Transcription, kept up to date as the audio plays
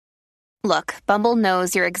Look, Bumble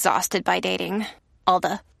knows you're exhausted by dating. All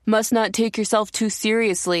the must not take yourself too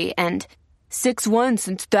seriously and 6'1"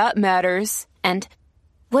 since that matters. And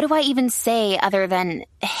what do I even say other than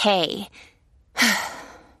hey?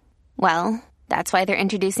 Well, that's why they're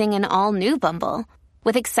introducing an all-new Bumble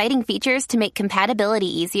with exciting features to make compatibility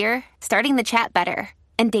easier, starting the chat better,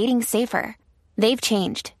 and dating safer. They've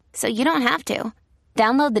changed, so you don't have to.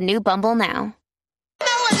 Download the new Bumble now. I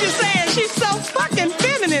know what you're saying. She's so fucking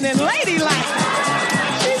feminine and ladylike.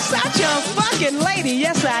 She's such a fucking lady.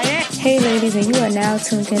 Yes, I am. Hey, ladies, and you are now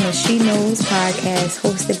tuned in to She Knows podcast,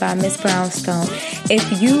 hosted by Miss Brownstone.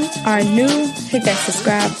 If you are new, hit that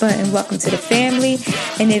subscribe button. Welcome to the family.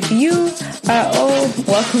 And if you are old,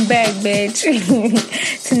 welcome back, bitch.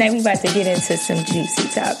 Tonight, we about to get into some juicy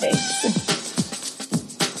topics.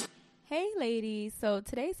 Hey ladies, so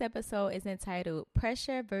today's episode is entitled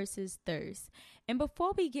Pressure versus Thirst. And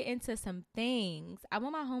before we get into some things, I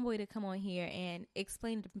want my homeboy to come on here and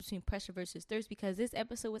explain the difference between pressure versus thirst, because this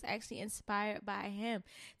episode was actually inspired by him.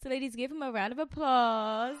 So ladies, give him a round of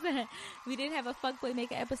applause. We didn't have a fuckboy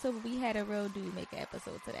make an episode, but we had a real dude make an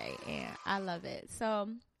episode today, and I love it. So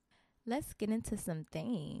let's get into some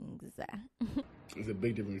things. There's a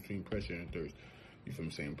big difference between pressure and thirst. You feel what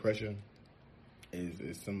I'm saying? Pressure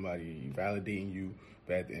is somebody validating you,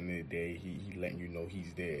 but at the end of the day, he letting you know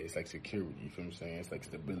he's there. It's like security, you feel what I'm saying? It's like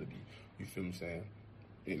stability, you feel what I'm saying?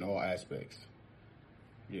 In all aspects.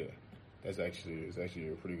 Yeah, it's actually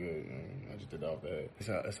pretty good. I just did off that.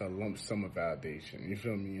 It's a lump sum of validation, you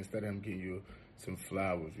feel me? Instead of him getting you some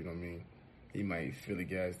flowers, you know what I mean? He might fill the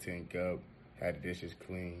gas tank up, have the dishes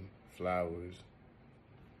clean, flowers,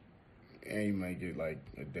 and you might get like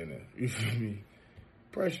a dinner, you feel me?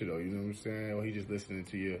 Pressure though, you know what I'm saying? Or he just listening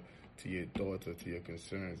to your thoughts or to your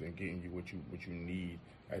concerns and getting you what you need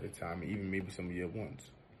at the time, and even maybe some of your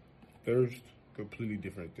wants. Thirst, completely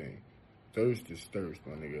different thing. Thirst is thirst,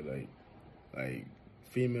 my nigga. Like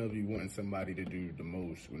females be wanting somebody to do the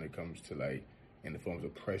most when it comes to like in the forms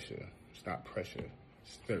of pressure. It's not pressure,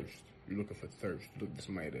 it's thirst. You're looking for thirst. You're looking for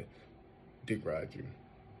somebody to dick ride you.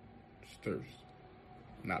 It's thirst,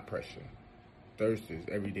 not pressure. Thirst is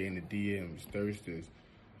every day in the DMs. Thirst is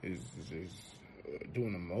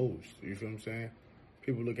doing the most. You feel what I'm saying?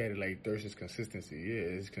 People look at it like thirst is consistency.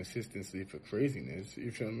 Yeah, it's consistency for craziness. You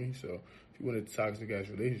feel me? So if you want a toxic ass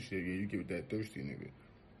relationship, yeah, you get with that thirsty nigga.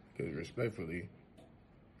 Because respectfully,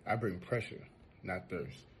 I bring pressure, not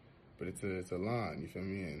thirst. But it's a line. You feel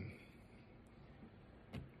me?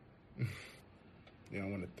 And you don't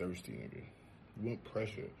want a thirsty nigga. You want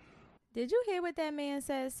pressure. Did you hear what that man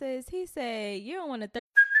said, sis? He said, you don't want to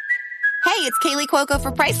Hey, it's Kaylee Cuoco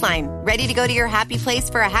for Priceline. Ready to go to your happy place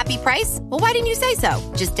for a happy price? Well, why didn't you say so?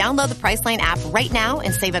 Just download the Priceline app right now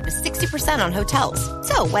and save up to 60% on hotels.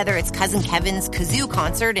 So whether it's Cousin Kevin's Kazoo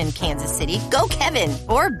Concert in Kansas City, go Kevin,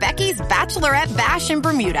 or Becky's Bachelorette Bash in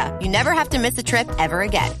Bermuda, you never have to miss a trip ever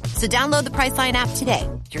again. So download the Priceline app today.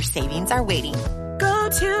 Your savings are waiting. Go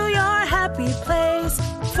to your happy place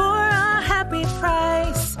for a happy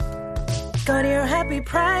price. Go to your happy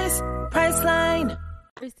price, Priceline.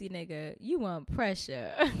 thirsty nigga, you want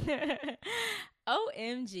pressure.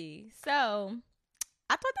 OMG. So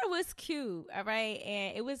I thought that was cute, all right?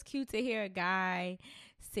 And it was cute to hear a guy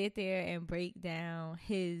sit there and break down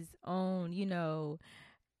his own,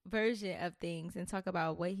 version of things and talk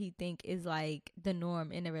about what he think is like the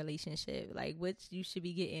norm in a relationship, like which you should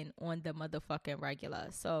be getting on the motherfucking regular.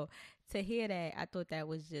 So to hear that, I thought that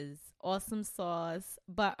was just awesome sauce.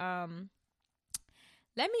 But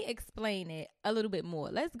let me explain it a little bit more.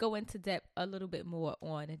 Let's go into depth a little bit more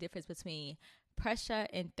on the difference between pressure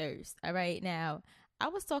and thirst. All right. Now, I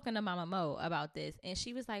was talking to Mama Mo about this, and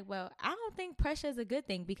she was like, well, I don't think pressure is a good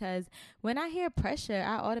thing, because when I hear pressure,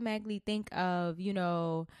 I automatically think of,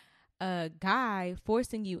 a guy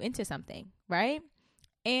forcing you into something. Right.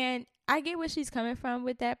 And I get where she's coming from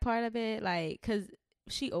with that part of it. Like, because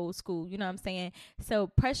she old school, you know what I'm saying? So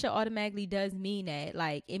pressure automatically does mean that,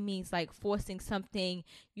 like, it means like forcing something,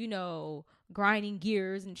 grinding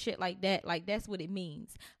gears and shit like that. Like, that's what it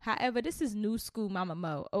means. However, this is new school Mama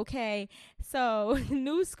Mo, okay? So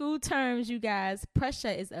new school terms, you guys, pressure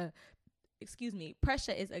is a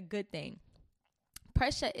good thing.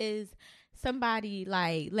 Pressure is somebody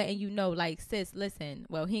like letting you know, like, sis, listen.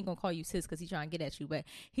 Well, he ain't gonna call you sis because he's trying to get at you, but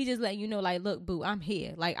he just letting you know, like, look, boo, I'm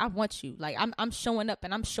here. Like, I want you. Like, I'm showing up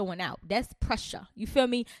and I'm showing out. That's pressure. You feel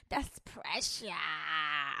me? That's pressure.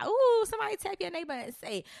 Ooh, somebody tap your neighbor and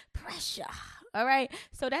say pressure. All right.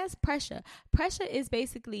 So that's pressure. Pressure is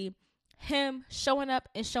basically him showing up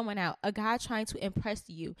and showing out, a guy trying to impress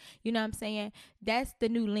you. You know what I'm saying? That's the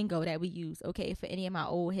new lingo that we use, okay, for any of my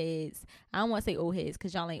old heads. I don't want to say old heads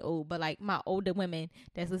because y'all ain't old, but like my older women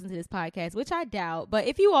that's listening to this podcast, which I doubt. But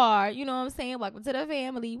if you are, you know what I'm saying? Welcome to the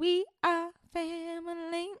family. We are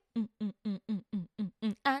family.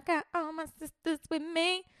 I got all my sisters with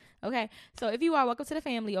me. Okay, so if you are, welcome to the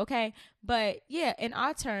family, okay? But yeah, in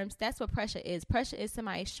our terms, that's what pressure is. Pressure is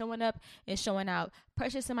somebody showing up and showing out.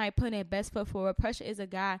 Pressure is somebody putting their best foot forward. Pressure is a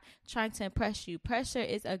guy trying to impress you. Pressure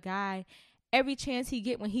is a guy, every chance he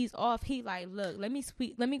get when he's off, he like, look, let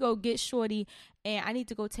me go get shorty, and I need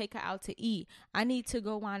to go take her out to eat. I need to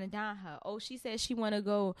go wine and dine her. Oh, she says she want to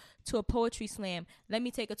go to a poetry slam. Let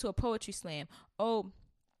me take her to a poetry slam. Oh,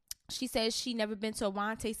 she says she never been to a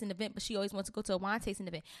wine tasting event, but she always wants to go to a wine tasting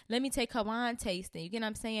event. Let me take her wine tasting. You get what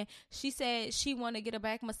I'm saying? She said she want to get a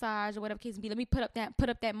back massage or whatever case may be. Let me put up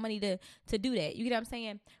that money to do that. You get what I'm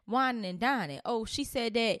saying? Wine and dining. Oh, she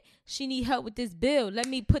said that she need help with this bill. Let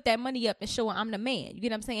me put that money up and show her I'm the man. You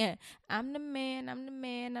get what I'm saying? I'm the man. I'm the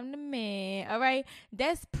man. I'm the man. All right.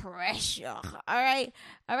 That's pressure. All right.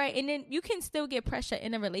 All right. And then you can still get pressure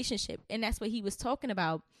in a relationship. And that's what he was talking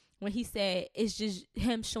about when he said it's just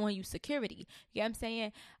him showing you security. You know what I'm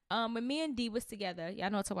saying? When me and D was together,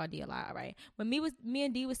 y'all know I talk about D a lot, right? When me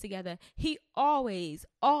and D was together, he always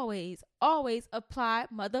applied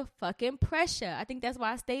motherfucking pressure. I think that's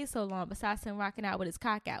why I stayed so long, besides him rocking out with his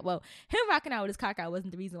cock out. Well, him rocking out with his cock out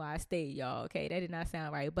wasn't the reason why I stayed, y'all, okay? That did not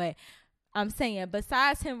sound right. But I'm saying,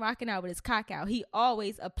 besides him rocking out with his cock out, he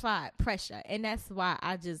always applied pressure. And that's why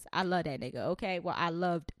I love that nigga, okay? Well, I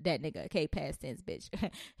loved that nigga, okay? Past tense, bitch.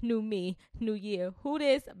 New me, new year. Who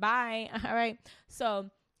this? Bye. All right? So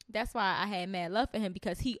that's why I had mad love for him,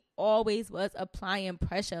 because he always was applying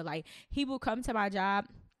pressure. Like, he would come to my job.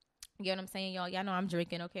 You know what I'm saying, y'all? Y'all know I'm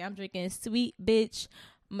drinking, okay? I'm drinking Sweet Bitch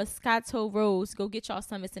Moscato Rose. Go get y'all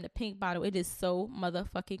some. It's in a pink bottle. It is so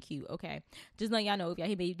motherfucking cute, okay? Just letting y'all know, if y'all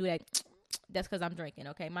hear me do that, that's because I'm drinking,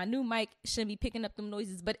 okay? My new mic shouldn't be picking up them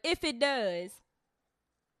noises, but if it does,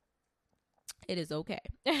 it is okay.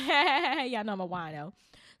 Y'all know I'm a wino.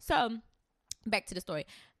 So, back to the story.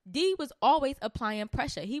 D was always applying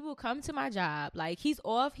pressure. He would come to my job. Like, he's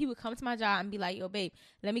off. He would come to my job and be like, yo, babe,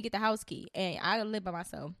 let me get the house key. And I live by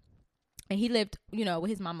myself. And he lived, you know, with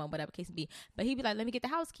his mama, whatever case it be. But he'd be like, let me get the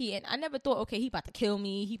house key. And I never thought, okay, he about to kill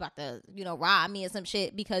me. He about to, you know, rob me or some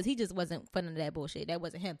shit, because he just wasn't for none of that bullshit. That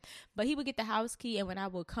wasn't him. But he would get the house key. And when I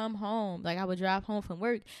would come home, like, I would drive home from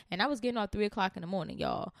work, and I was getting off 3 o'clock in the morning,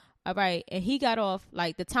 y'all. All right. And he got off,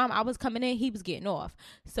 like, the time I was coming in, he was getting off.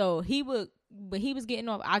 So when he was getting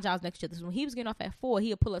off, our jobs next to each other. So when he was getting off at 4,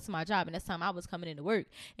 he would pull up to my job. And that's the time I was coming into work.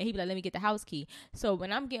 And he'd be like, let me get the house key. So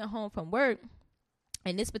when I'm getting home from work,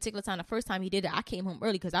 and this particular time, the first time he did it, I came home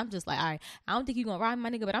early, because I'm just like, all right, I don't think you're going to rob my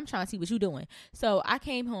nigga, but I'm trying to see what you doing. So I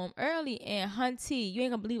came home early, and Hunty, you ain't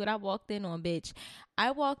going to believe what I walked in on, bitch. I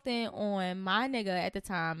walked in on my nigga at the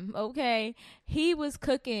time, okay? He was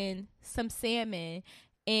cooking some salmon,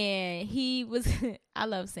 and he was, I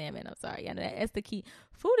love salmon, I'm sorry. I know that's the key.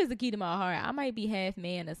 Food is the key to my heart. I might be half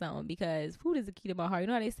man or something, because food is the key to my heart. You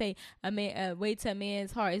know how they say a way to a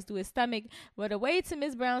man's heart is through his stomach? Well, the way to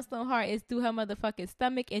Miss Brownstone's heart is through her motherfucking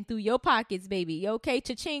stomach and through your pockets, baby. Okay,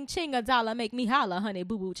 cha-ching, ching, a dollar, make me holler, honey,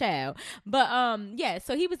 boo-boo child. But, yeah,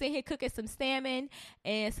 so he was in here cooking some salmon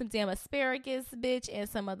and some damn asparagus, bitch, and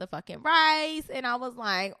some motherfucking rice. And I was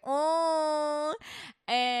like, oh,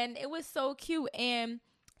 and it was so cute. And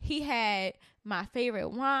he had my favorite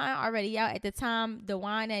wine already out at the time, the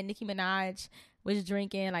wine that Nicki Minaj was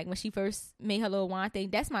drinking, like when she first made her little wine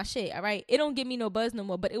thing. That's my shit, all right? It don't give me no buzz no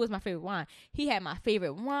more, but it was my favorite wine. He had my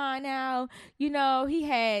favorite wine out. You know, he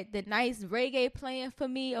had the nice reggae playing for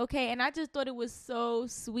me, okay? And I just thought it was so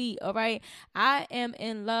sweet, all right? I am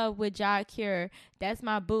in love with Jah Cure. That's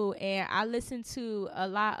my boo. And I listen to a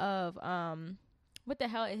lot of, what the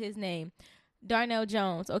hell is his name? Darnell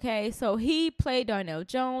Jones, okay? So he played Darnell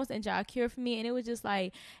Jones and Jah Cure for me, and it was just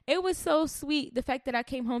like, it was so sweet, the fact that I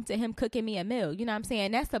came home to him cooking me a meal, you know what I'm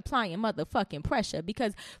saying? That's applying motherfucking pressure,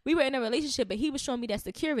 because we were in a relationship, but he was showing me that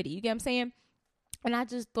security, you get what I'm saying? And I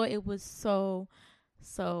just thought it was so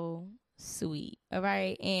sweet, all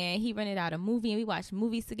right? And he rented out a movie, and we watched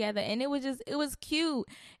movies together, and it was cute.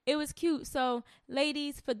 So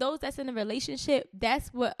ladies, for those that's in a relationship, that's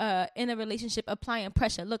what in a relationship applying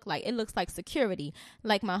pressure look like. It looks like security,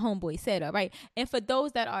 like my homeboy said, all right? And for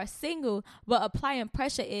those that are single, what applying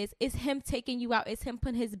pressure is him taking you out, it's him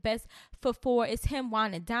putting his best foot forward, it's him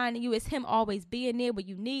wanting to dine you, it's him always being there when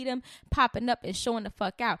you need him, popping up and showing the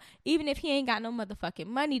fuck out, even if he ain't got no motherfucking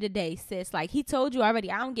money today, sis. Like, he told you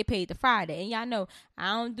already, I don't get paid to Friday. Friday. And y'all know I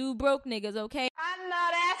don't do broke niggas, okay? I know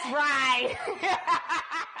that's right.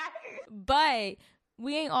 But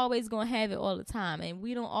we ain't always gonna have it all the time, and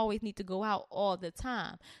we don't always need to go out all the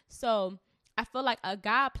time. So I feel like a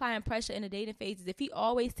guy applying pressure in the dating phase is if he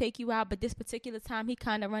always take you out, but this particular time he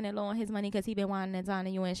kind of running low on his money because he been whining and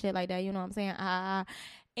dining you and shit like that, you know what I'm saying?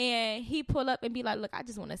 And he pull up and be like, look, I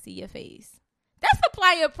just want to see your face. That's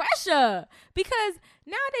applying pressure, because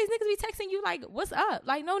nowadays niggas be texting you like, what's up?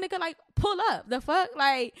 Like, no, nigga, like, pull up. The fuck?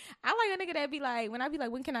 Like, I like a nigga that be like, when I be like,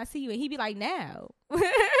 when can I see you? And he be like, now.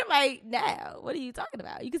 Like, now. What are you talking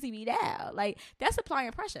about? You can see me now. Like, that's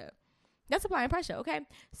applying pressure. That's applying pressure, okay?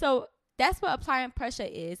 So that's what applying pressure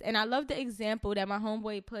is. And I love the example that my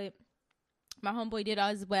homeboy did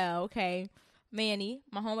as well, okay? Manny,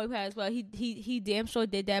 my homeboy put as well. He damn sure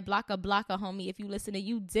did that blocker, homie. If you listen to,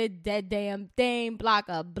 you did that damn thing,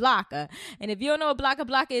 blocker. And if you don't know what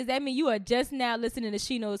blocker is, that means you are just now listening to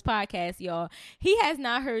She Knows podcast, y'all. He has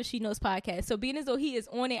not heard She Knows podcast, so being as though he is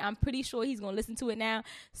on it, I'm pretty sure he's gonna listen to it now.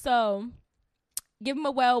 So give him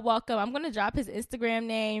a welcome. I'm gonna drop his Instagram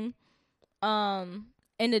name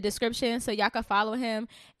in the description so y'all can follow him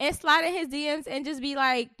and slide in his DMs and just be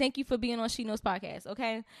like, thank you for being on She Knows podcast,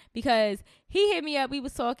 okay? Because he hit me up, we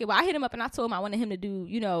was talking. Well, I hit him up and I told him I wanted him to do,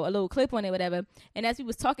 you know, a little clip on it, whatever. And as we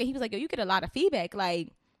was talking, he was like, yo, you get a lot of feedback. Like,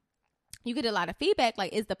 is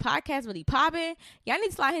the podcast really popping? Y'all need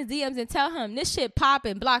to slide his DMs and tell him this shit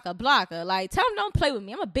popping, blocker. Like, tell him don't play with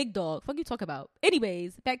me. I'm a big dog. Fuck you talk about.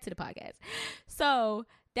 Anyways, back to the podcast. So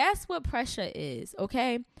that's what pressure is,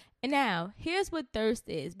 okay? And now, here's what thirst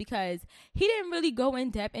is, because he didn't really go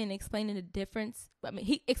in depth in explaining the difference. I mean,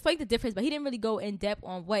 he explained the difference, but he didn't really go in depth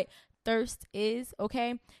on what thirst is,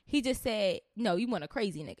 okay? He just said, no, you want a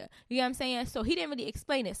crazy nigga. You know what I'm saying? So he didn't really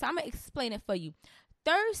explain it. So I'm going to explain it for you.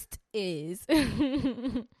 Thirst is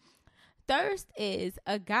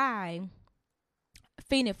a guy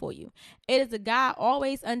fiending for you. It is a guy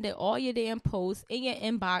always under all your damn posts in your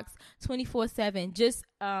inbox 24/7, just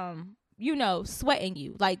you know, sweating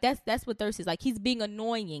you. Like, that's what thirst is. Like, he's being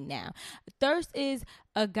annoying now. Thirst is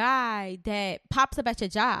a guy that pops up at your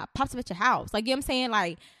job, pops up at your house. Like, you know what I'm saying?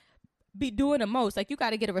 Like, be doing the most. Like, you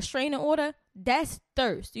got to get a restraining order. That's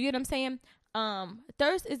thirst. You get what I'm saying?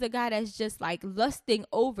 Thirst is a guy that's just like lusting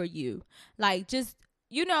over you. Like, just,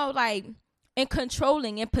 you know, like, and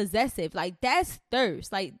controlling and possessive. Like, that's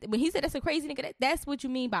thirst. Like, when he said that's a crazy nigga, that's what you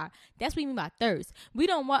mean by thirst. We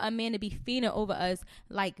don't want a man to be fiending over us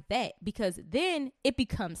like that, because then it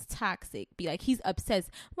becomes toxic. Be like, he's obsessed.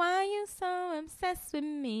 Why are you so obsessed with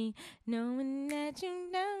me, knowing that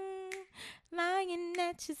you know, lying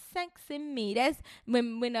that you're sexing me? That's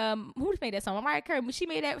when who made that song? Mariah Carey. When she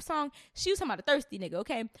made that song, she was talking about a thirsty nigga,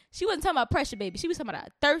 okay? She wasn't talking about pressure, baby. She was talking about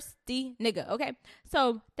a thirsty nigga, okay?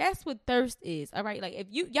 So that's what thirst is, all right? Like, if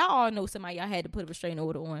y'all all know somebody y'all had to put a restraining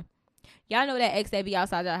order on. Y'all know that ex that be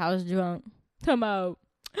outside your house drunk. Talking about,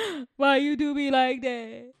 why you do me like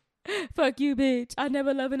that? Fuck you, bitch. I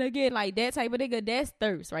never loving again. Like, that type of nigga, that's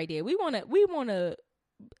thirst right there. We don't want that. We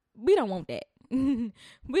don't want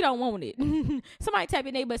it. Somebody tap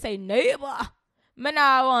your neighbor and say, neighbor, man,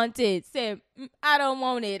 I want it. Say, I don't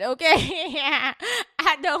want it, okay?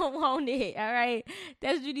 I don't want it, all right?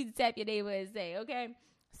 That's what you need to tap your neighbor and say, okay?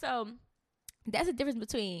 So that's the difference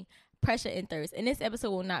between pressure and thirst. And this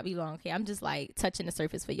episode will not be long, okay? I'm just like touching the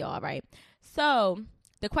surface for y'all, right? So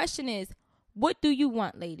the question is, what do you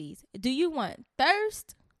want, ladies? Do you want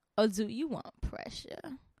thirst or do you want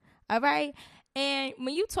pressure? All right? And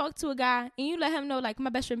when you talk to a guy and you let him know, like, my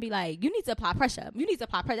best friend be like, you need to apply pressure. You need to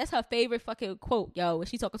apply pressure. That's her favorite fucking quote, yo, when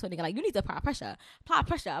she talking to a nigga, like, you need to apply pressure. Apply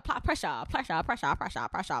pressure, apply pressure, pressure,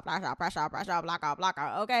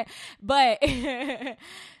 blocker, okay? But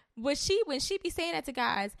when she be saying that to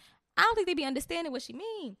guys, I don't think they be understanding what she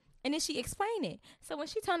mean. And then she explained it. So when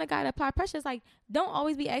she telling a guy to apply pressure, it's like, don't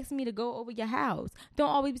always be asking me to go over your house. Don't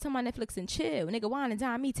always be talking about Netflix and chill. Nigga, wine and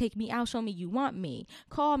dine me, take me out, show me you want me.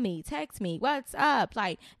 Call me, text me, what's up?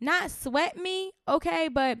 Like, not sweat me, okay,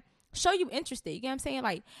 but show you interested. You get what I'm saying?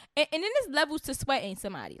 Like, and then there's levels to sweating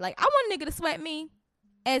somebody. Like, I want a nigga to sweat me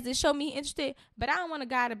as it show me interested, but I don't want a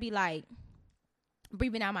guy to be like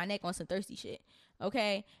breathing out my neck on some thirsty shit,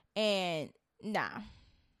 okay? And nah,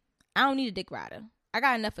 I don't need a dick rider. I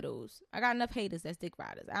got enough of those. I got enough haters that's dick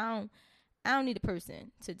riders. I don't need a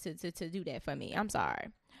person to do that for me. I'm sorry.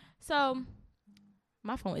 So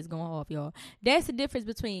my phone is going off, y'all. That's the difference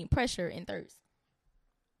between pressure and thirst.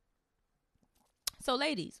 So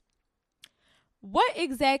ladies, what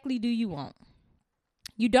exactly do you want?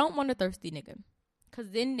 You don't want a thirsty nigga,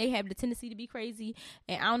 because then they have the tendency to be crazy.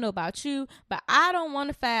 And I don't know about you, but I don't want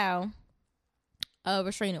to file a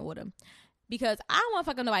restraining order. because I don't want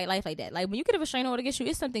to fuck up nobody's life like that. Like, when you get a restraining order against you,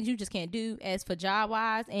 it's some things you just can't do as for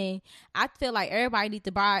job-wise, and I feel like everybody needs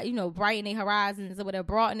to brighten their horizons or whatever,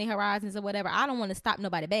 broaden their horizons or whatever. I don't want to stop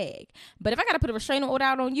nobody bag. But if I got to put a restraining order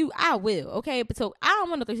out on you, I will, okay? But so I don't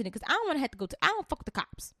want to go to because I don't want to have to go to, I don't fuck with the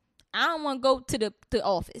cops. I don't want to go to the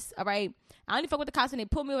office, all right? I only fuck with the cops when they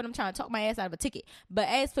pull me when I'm trying to talk my ass out of a ticket. But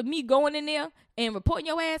as for me going in there and reporting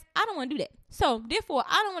your ass, I don't want to do that. So, therefore,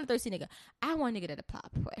 I don't want a thirsty nigga. I want a nigga that apply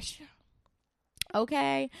pressure.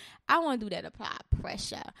 Okay? I want to do that apply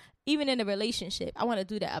pressure. Even in a relationship, I want to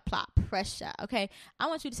do that apply pressure. Okay? I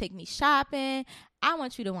want you to take me shopping. I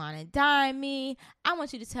want you to want to dine me. I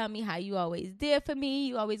want you to tell me how you always there for me.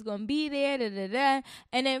 You always going to be there. Da, da, da.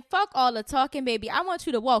 And then fuck all the talking, baby. I want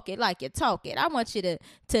you to walk it like you talk it. I want you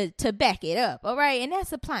to back it up. All right? And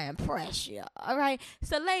that's applying pressure. All right?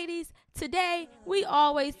 So, ladies, today we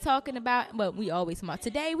always talking about,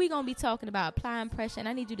 today we going to be talking about applying pressure. And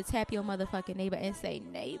I need you to tap your motherfucking neighbor and say,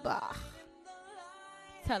 neighbor,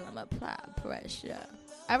 tell them apply pressure.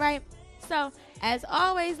 All right? So, as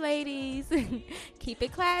always, ladies, keep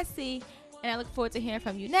it classy. And I look forward to hearing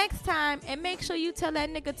from you next time. And make sure you tell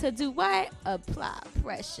that nigga to do what? Apply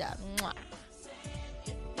pressure. Mwah.